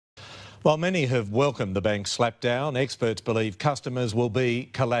While many have welcomed the bank's slapdown, experts believe customers will be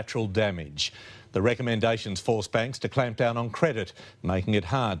collateral damage. The recommendations force banks to clamp down on credit, making it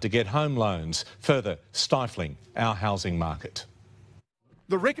hard to get home loans, further stifling our housing market.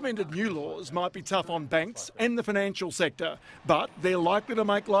 The recommended new laws might be tough on banks and the financial sector, but they're likely to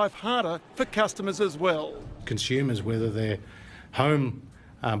make life harder for customers as well. Consumers, whether they're home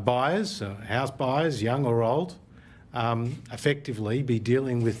buyers, house buyers, young or old, effectively be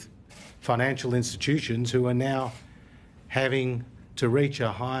dealing with financial institutions who are now having to reach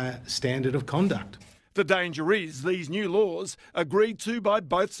a higher standard of conduct. The danger is these new laws, agreed to by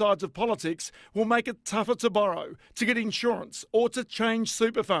both sides of politics, will make it tougher to borrow, to get insurance or to change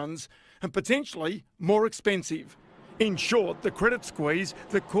super funds, and potentially more expensive. In short, the credit squeeze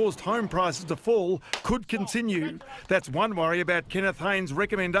that caused home prices to fall could continue. That's one worry about Kenneth Haynes'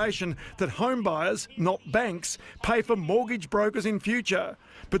 recommendation that home buyers, not banks, pay for mortgage brokers in future.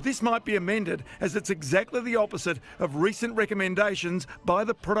 But this might be amended, as it's exactly the opposite of recent recommendations by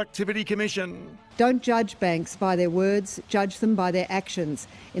the Productivity Commission. Don't judge banks by their words, judge them by their actions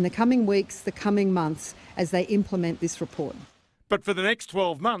in the coming weeks, the coming months, as they implement this report. But for the next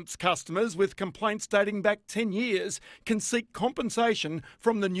 12 months, customers with complaints dating back 10 years can seek compensation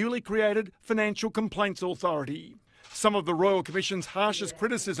from the newly created Financial Complaints Authority. Some of the Royal Commission's harshest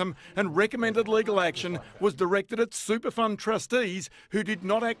criticism and recommended legal action was directed at super fund trustees who did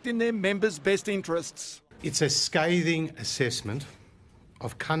not act in their members' best interests. It's a scathing assessment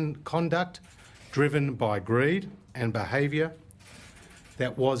of conduct driven by greed and behaviour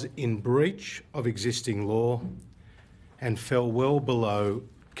that was in breach of existing law and fell well below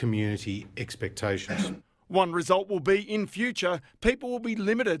community expectations. One result will be, in future, people will be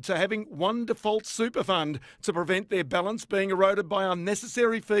limited to having one default super fund to prevent their balance being eroded by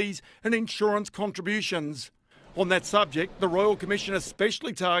unnecessary fees and insurance contributions. On that subject, the Royal Commission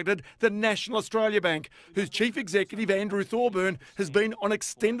especially targeted the National Australia Bank, whose Chief Executive, Andrew Thorburn, has been on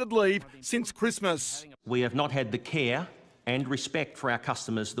extended leave since Christmas. We have not had the care and respect for our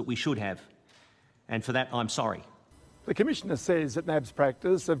customers that we should have, and for that I'm sorry. The Commissioner says that NAB's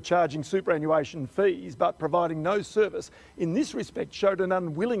practice of charging superannuation fees but providing no service in this respect showed an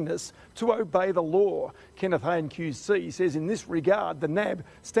unwillingness to obey the law. Kenneth Haynes QC says in this regard the NAB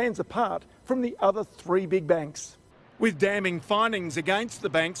stands apart from the other three big banks. With damning findings against the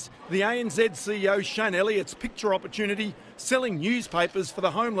banks, the ANZ CEO Shane Elliott's picture opportunity selling newspapers for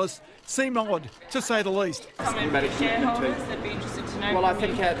the homeless seemed odd, to say the least. Shareholders that'd be interested to know. Well, I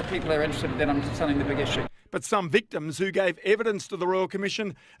think the people are interested, then I'm selling the big issue. But some victims who gave evidence to the Royal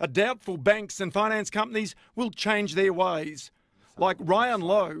Commission are doubtful banks and finance companies will change their ways. Like Ryan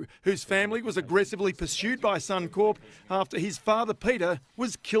Lowe, whose family was aggressively pursued by Suncorp after his father Peter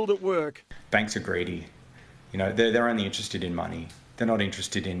was killed at work. Banks are greedy. You know, they're only interested in money. They're not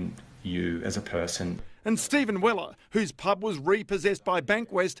interested in you as a person. And Stephen Weller, whose pub was repossessed by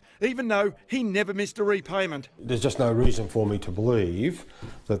Bankwest, even though he never missed a repayment. There's just no reason for me to believe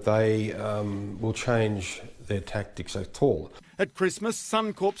that they will change their tactics at all. At Christmas,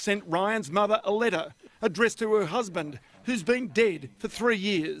 Suncorp sent Ryan's mother a letter addressed to her husband, who's been dead for 3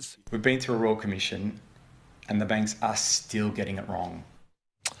 years. We've been through a Royal Commission and the banks are still getting it wrong.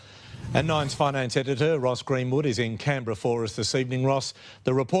 And Nine's finance editor, Ross Greenwood, is in Canberra for us this evening. Ross,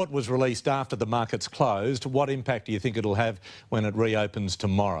 the report was released after the markets closed. What impact do you think it'll have when it reopens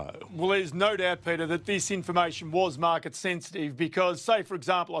tomorrow? Well, there's no doubt, Peter, that this information was market sensitive because, say, for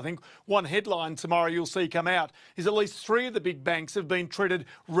example, I think one headline tomorrow you'll see come out is at least 3 of the big banks have been treated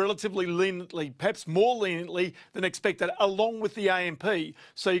relatively leniently, perhaps more leniently than expected, along with the AMP.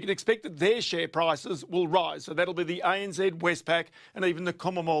 So you can expect that their share prices will rise. So that'll be the ANZ, Westpac and even the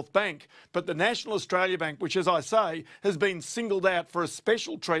Commonwealth Bank. But the National Australia Bank, which, as I say, has been singled out for a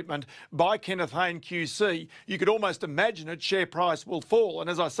special treatment by Kenneth Haynes QC, you could almost imagine its share price will fall. And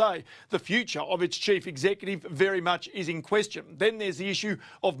as I say, the future of its chief executive very much is in question. Then there's the issue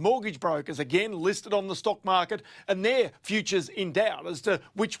of mortgage brokers, again listed on the stock market, and their futures in doubt as to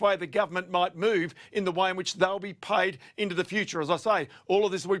which way the government might move in the way in which they'll be paid into the future. As I say, all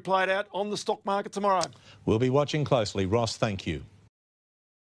of this will be played out on the stock market tomorrow. We'll be watching closely. Ross, thank you.